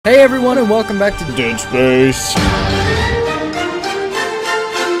Hey everyone, and welcome back to Dead Space.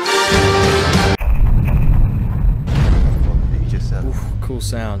 Oof, cool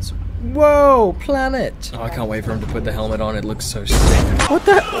sounds. Whoa, planet! Oh, I can't wait for him to put the helmet on. It looks so sick. What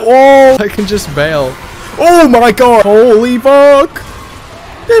the? Oh, I can just bail. Oh my god! Holy fuck!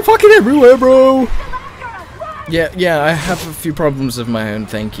 They're fucking everywhere, bro. Yeah, I have a few problems of my own.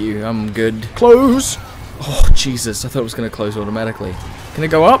 Thank you. I'm good. Close. Oh Jesus! I thought it was gonna close automatically. Can it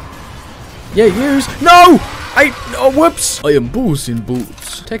go up? Yeah, use. No! Oh, whoops! I am Bulls in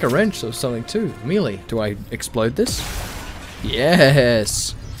Boots. Take a wrench or something too. Melee. Do I explode this?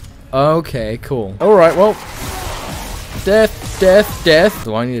 Yes. Okay, cool. Alright, well. Death, death, death.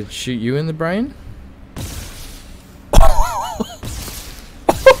 Do I need to shoot you in the brain?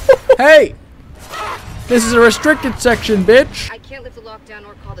 Hey! This is a restricted section, bitch! I can't lift the lockdown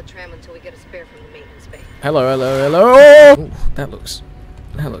or call the tram until we get a spare from the maintenance bay. Hello, hello, hello! Ooh, that looks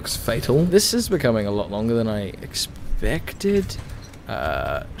fatal. This is becoming a lot longer than I expected.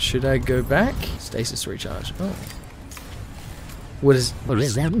 Should I go back? Stasis recharge. Oh. What does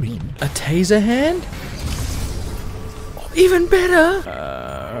that mean? A taser hand? Oh, even better!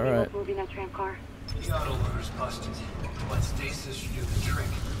 Alright. Moving that tram car. The auto loader's busted, but stasis should do the trick.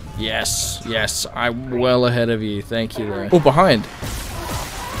 Yes, I'm well ahead of you. Thank you there. Oh, behind!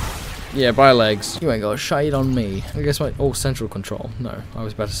 Yeah, bye legs. You ain't got a shade on me. I guess my... Oh, central control. No, I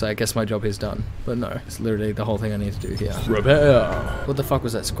was about to say, I guess my job is done. But no, it's literally the whole thing I need to do here. Repair! What the fuck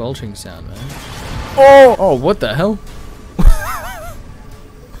was that squelching sound, man? Oh! Oh, what the hell?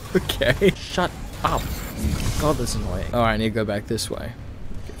 Okay. Shut up. God, that's annoying. Alright, I need to go back this way.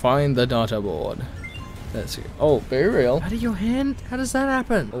 Find the data board. That's it. Oh, very real. How did your hand? How does that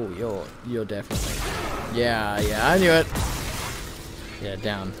happen? Oh, you're definitely... Yeah, I knew it. Yeah,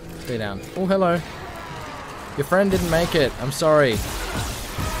 down. Stay down. Oh, hello. Your friend didn't make it. I'm sorry. You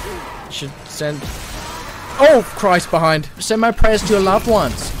should send... Oh, Christ, behind. Send my prayers to your loved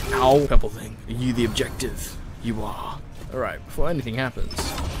ones. Ow. Purple thing. Are you the objective? You are. Alright, before anything happens,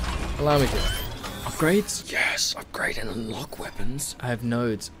 allow me to... Upgrades? Yes, upgrade and unlock weapons. I have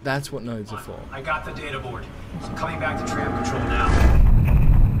nodes. That's what nodes are for. I got the data board. So coming back to tram control now.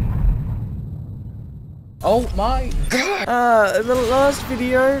 Oh my god! The last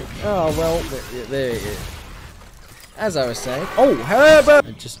video. Oh well, there it is. As I was saying. Oh, Herbert!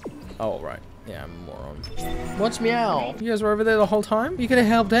 Oh right. Yeah, I'm a moron. What's meow? You guys were over there the whole time? You could have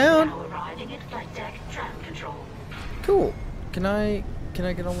helped out. Cool. Can I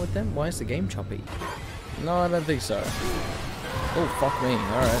get on with them? Why is the game choppy? No, I don't think so. Oh fuck me.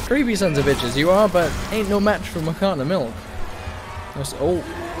 Alright. Creepy sons of bitches you are, but ain't no match for a carton of milk. Oh,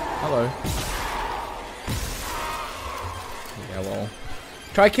 hello. Yeah, well.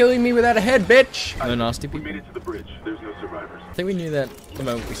 Try killing me without a head, bitch! No nasty people. We made it to the bridge. There's no survivors. I think we knew that the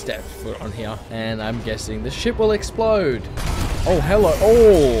moment we stepped foot on here. And I'm guessing the ship will explode. Oh, hello.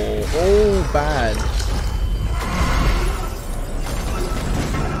 Oh, bad.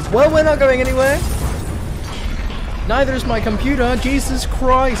 Well, we're not going anywhere. Neither is my computer. Jesus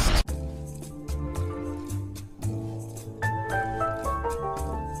Christ.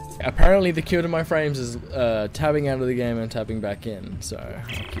 Apparently the cure to my frames is tabbing out of the game and tabbing back in, so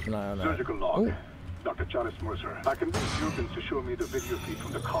I'll keep an eye on that. Surgical log. Oh. Dr. Janice Mercer. I convinced Jurgens to show me the video feed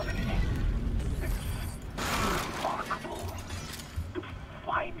from the colony. It's remarkable to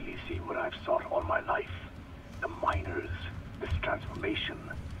finally see what I've sought all my life. The miners, this transformation,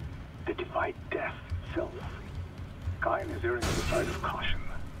 the divide death itself. Kine is erring on the side of caution.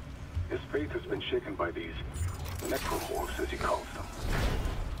 His faith has been shaken by these necromorphs, as he calls them.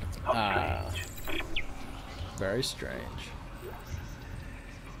 How strange. Very strange.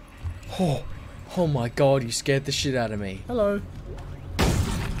 Oh my god, you scared the shit out of me. Hello.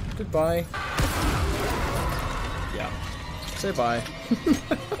 Goodbye. Yeah. Say bye. You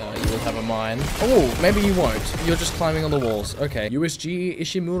will have a mine. Oh, maybe you won't. You're just climbing on the walls. Okay. USG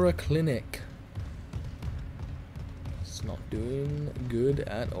Ishimura Clinic. It's not doing good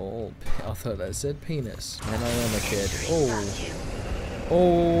at all. I thought that said penis. And I am a kid. Oh.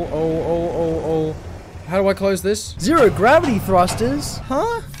 How do I close this? Zero gravity thrusters?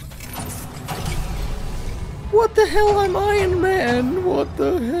 Huh? What the hell? I'm Iron Man. What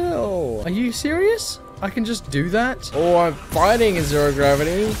the hell? Are you serious? I can just do that? Oh, I'm fighting in zero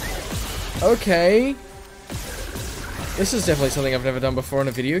gravity. Okay. This is definitely something I've never done before in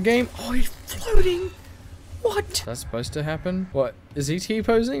a video game. Oh, he's floating. What? That's supposed to happen? What? Is he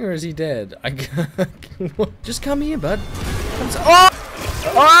T-posing or is he dead? What? Just come here, bud. Oh!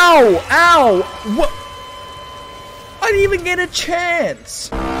 Ow! Ow! What? I didn't even get a chance.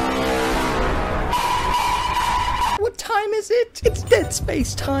 What time is it? It's Dead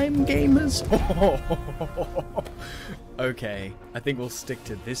Space time, gamers. Okay, I think we'll stick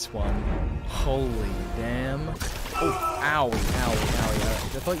to this one. Holy damn. Oh, owie, owie,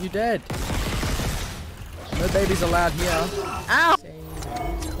 owie. I thought you dead. No babies allowed here. Ow!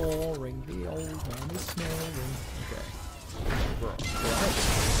 It's pouring, the old man is snoring. Okay. Right.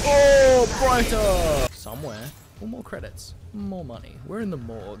 Oh, brighter! Somewhere. Or more credits. More money. We're in the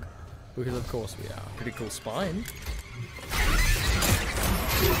morgue. Because of course we are. Pretty cool spine.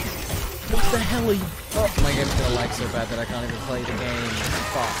 What the hell are you? Oh, my game's gonna lag so bad that I can't even play the game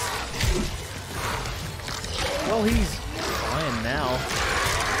fast. Well, he's fine now.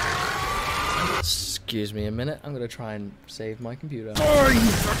 Excuse me a minute. I'm gonna try and save my computer. Oh, you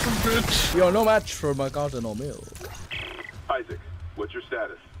fucking bitch! You're no match for my garden or milk. Isaac, what's your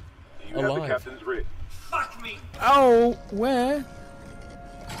status? Do you Alive. have the captain's writ? Fuck me! Oh, where?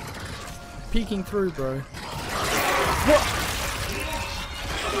 Peeking through, bro. What?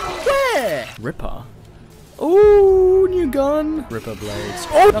 Where? Ripper. Ooh, new gun. Ripper blades.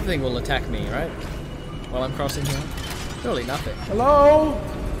 Oh! Nothing will attack me, right? While I'm crossing here. Surely nothing. Hello?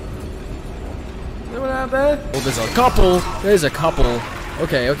 Anyone out there? Oh, there's a couple. There's a couple.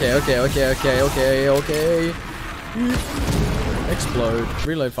 Okay. Explode.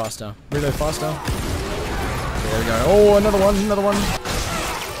 Reload faster. Reload faster. There we go. Oh, another one.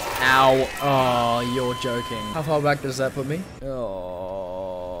 Ow. Oh, you're joking. How far back does that put me? Oh.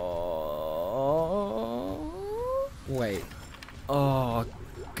 Wait. Oh,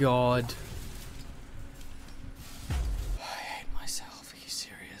 God. I hate myself. Are you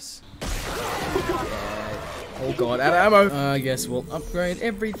serious? Yeah. Oh, God. Out of ammo. I guess we'll upgrade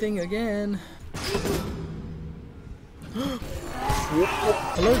everything again.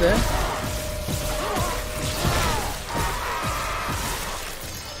 Hello there.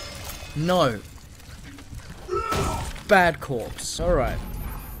 No. Bad corpse. Alright.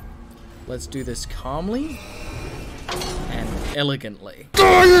 Let's do this calmly and elegantly.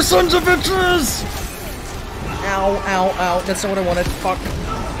 Die, you sons of bitches! Ow, ow, ow. That's not what I wanted. Fuck.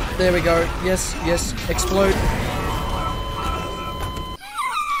 There we go. Yes, yes. Explode.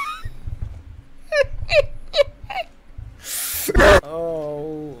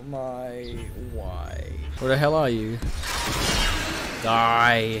 Oh my. Why? Where the hell are you?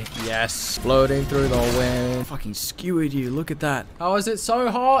 Die. Yes. Floating through the wind. Fucking skewered you. Look at that. How is it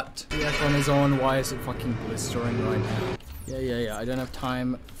so hot? The aircon is on. Why is it fucking blistering right now? Yeah. I don't have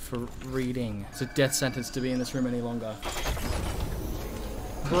time for reading. It's a death sentence to be in this room any longer.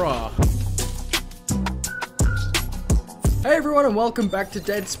 Bruh. Hey everyone and welcome back to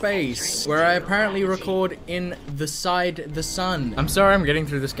Dead Space, where I apparently record in the sun. I'm sorry I'm getting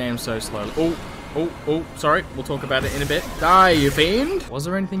through this game so slowly. Oh, sorry. We'll talk about it in a bit. Die, you fiend! Was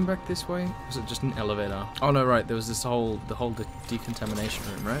there anything back this way? Or was it just an elevator? Oh no, right. There was this whole decontamination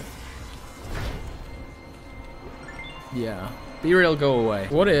room, right? Yeah. Be real, go away.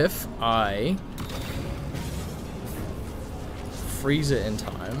 What if I freeze it in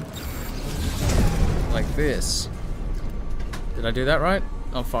time? Like this. Did I do that right?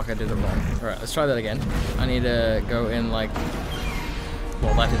 Oh fuck, I did it wrong. Alright, let's try that again. I need to go in like...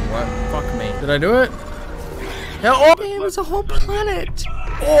 Well, that didn't work. Fuck me. Did I do it? Hell, oh! Damn, it's a whole planet!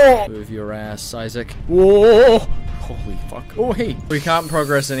 Oh! Move your ass, Isaac. Whoa! Holy fuck. Oh, hey! We can't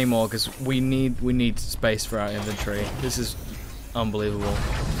progress anymore because we need space for our inventory. This is unbelievable.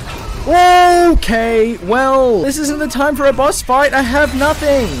 Okay, well, this isn't the time for a boss fight. I have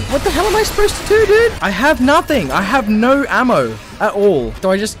nothing. What the hell am I supposed to do, dude? I have nothing. I have no ammo at all.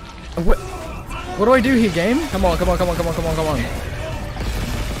 Do I just... What do I do here, game? Come on. Come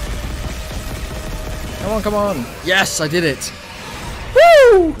on. Yes, I did it.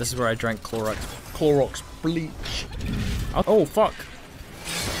 Woo! This is where I drank Clorox bleach. Oh, fuck.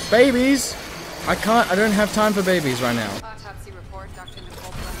 Babies. I don't have time for babies right now. Autopsy report, Dr.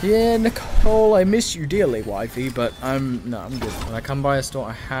 Nicole. Yeah, Nicole, I miss you dearly, wifey, but I'm good. When I come by a store,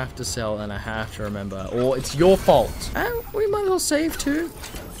 I have to sell and I have to remember, or it's your fault. And we might as well save too.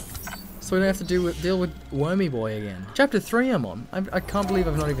 So we don't have to deal with Wormy Boy again. Chapter 3 I'm on. I can't believe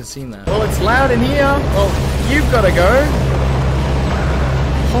I've not even seen that. Well, it's loud in here. Well, you've got to go.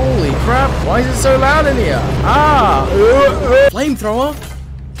 Holy crap. Why is it so loud in here? Flamethrower?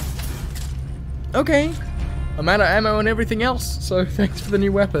 Okay. I'm out of ammo and everything else, so thanks for the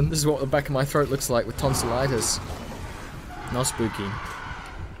new weapon. This is what the back of my throat looks like with tonsillitis. Not spooky.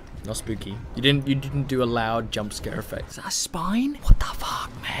 Not spooky. You didn't do a loud jump scare effect. Is that a spine? What the fuck,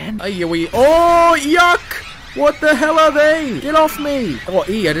 man? Oh, yuck! What the hell are they? Get off me! Oh,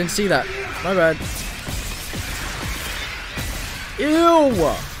 E, I didn't see that. My bad. Ew!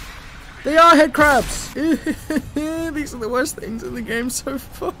 They are head crabs! The These are the worst things in the game so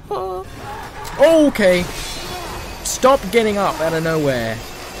far. Okay. Stop getting up out of nowhere.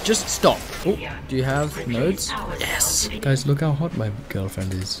 Just stop. Oh, do you have nodes? Yes. Guys, look how hot my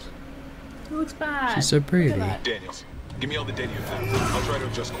girlfriend is. It looks bad. She's so pretty. Daniels, give me all the data you have. I'll try to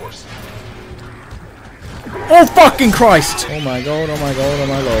adjust course. Oh fucking Christ! Oh my god, oh my god, oh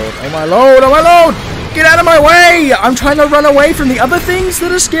my lord, oh my lord, oh my lord! Get out of my way! I'm trying to run away from the other things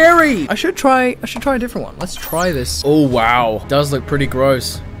that are scary! I should try a different one. Let's try this. Oh wow. Does look pretty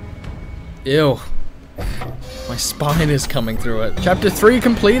gross. Ew. My spine is coming through it. Chapter 3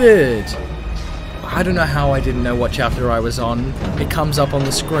 completed! I don't know how I didn't know what chapter I was on. It comes up on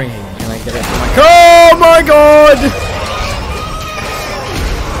the screen. Can I get it from my— Oh my god!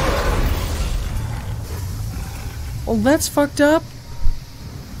 Well, that's fucked up.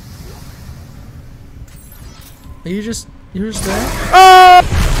 Are you just— you're just there? Oh!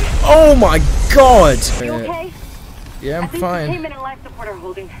 Oh my god! You okay? Yeah, I'm fine. Containment and life support are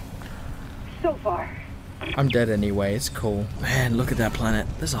holding. So far. I'm dead anyway, it's cool. Man, look at that planet.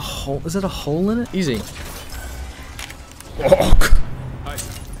 There's a hole— is that a hole in it? Easy. Oh.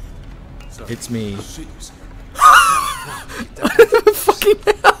 It's me.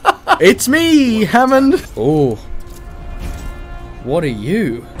 It's me, Hammond! Oh. What are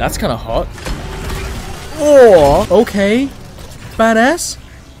you? That's kind of hot. Oh, okay. Badass.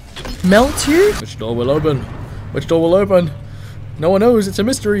 Melt you? Which door will open? Which door will open? No one knows, it's a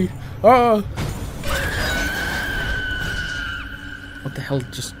mystery. Ah. What the hell?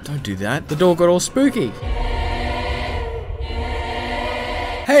 Just don't do that. The door got all spooky.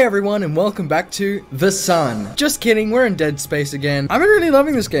 Hey everyone, and welcome back to The Sun. Just kidding, we're in Dead Space again. I've been really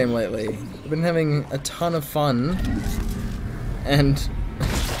loving this game lately. I've been having a ton of fun. And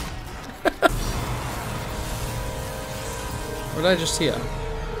what did I just hear?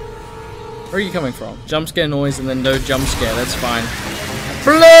 Where are you coming from? Jump scare noise and then no jump scare, that's fine.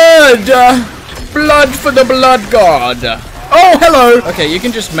 Blood! Blood for the blood god! Oh, hello! Okay, you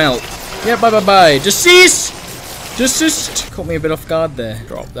can just melt. Yeah, bye bye bye. Just cease! Just caught me a bit off guard there.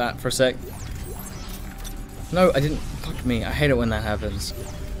 Drop that for a sec. No, I didn't. Fuck me, I hate it when that happens.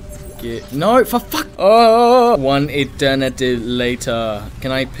 No, for fuck. Oh, one eternity later.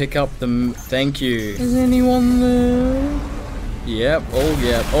 Can I pick up the— thank you. Is anyone there? Yep. Oh,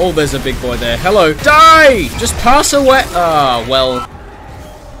 yeah. Oh, there's a big boy there. Hello. Die! Just pass away. Ah, well.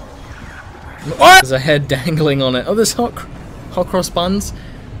 What? There's a head dangling on it. Oh, there's hot cross buns.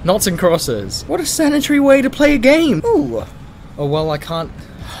 Knots and crosses. What a sanitary way to play a game. Ooh. Oh, well, I can't.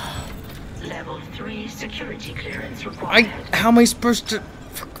 Level 3 security clearance required. How am I supposed to—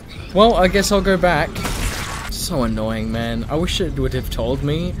 well, I guess I'll go back. So annoying, man. I wish it would have told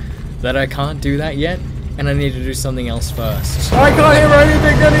me that I can't do that yet, and I need to do something else first. I can't hear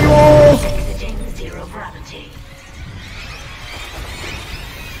anything anymore! Exiting zero gravity.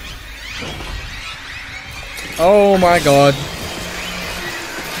 Oh my god.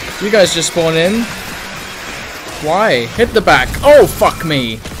 You guys just spawn in? Why? Hit the back. Oh, fuck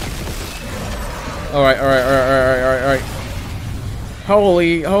me. Alright, alright.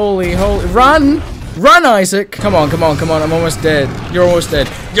 Holy. Run! Run, Isaac! Come on. I'm almost dead. You're almost dead.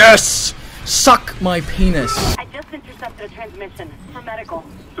 Yes! Suck my penis. I just intercepted a transmission for medical.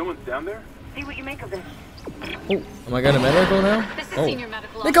 Someone's down there? See what you make of this. Oh, am I going to medical now? This is Oh. Senior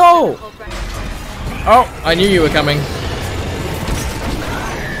Medical Nicole! Officer. Oh, I knew you were coming.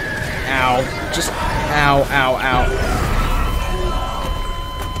 Ow. Just ow.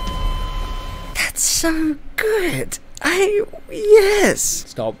 That's so good. Yes!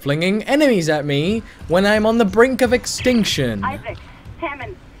 Stop flinging enemies at me when I'm on the brink of extinction. Isaac,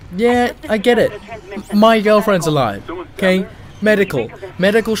 Hammond. Yeah, I get it. My girlfriend's alive. Okay? Medical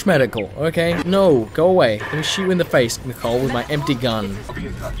schmedical, okay? No, go away. Let me shoot you in the face, Nicole, with my empty gun. I'll be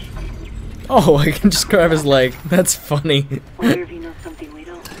in touch. Oh, I can just grab his leg. That's funny. Wonder if he knows something we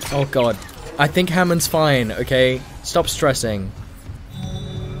don't. Oh god. I think Hammond's fine, okay? Stop stressing.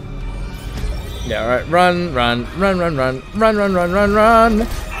 Yeah, alright. Run.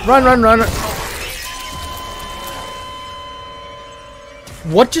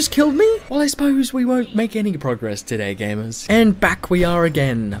 What just killed me? Well, I suppose we won't make any progress today, gamers. And back we are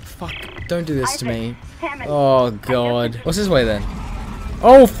again. Fuck. Don't do this to me. Oh god. What's this way then?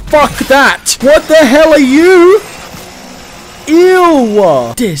 Oh, fuck that! What the hell are you?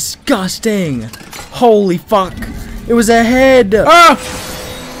 Ew! Disgusting! Holy fuck! It was a head! Ah!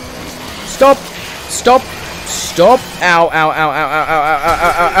 Stop! Ow!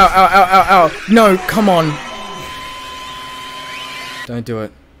 No, come on! Don't do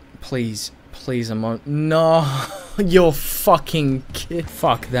it. Please, I'm on— no! You're fucking kid.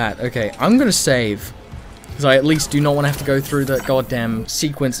 Fuck that. Okay, I'm gonna save. Because I at least do not want to have to go through that goddamn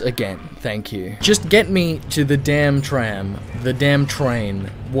sequence again. Thank you. Just get me to the damn tram, the damn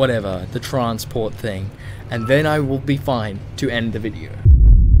train, whatever, the transport thing, and then I will be fine to end the video.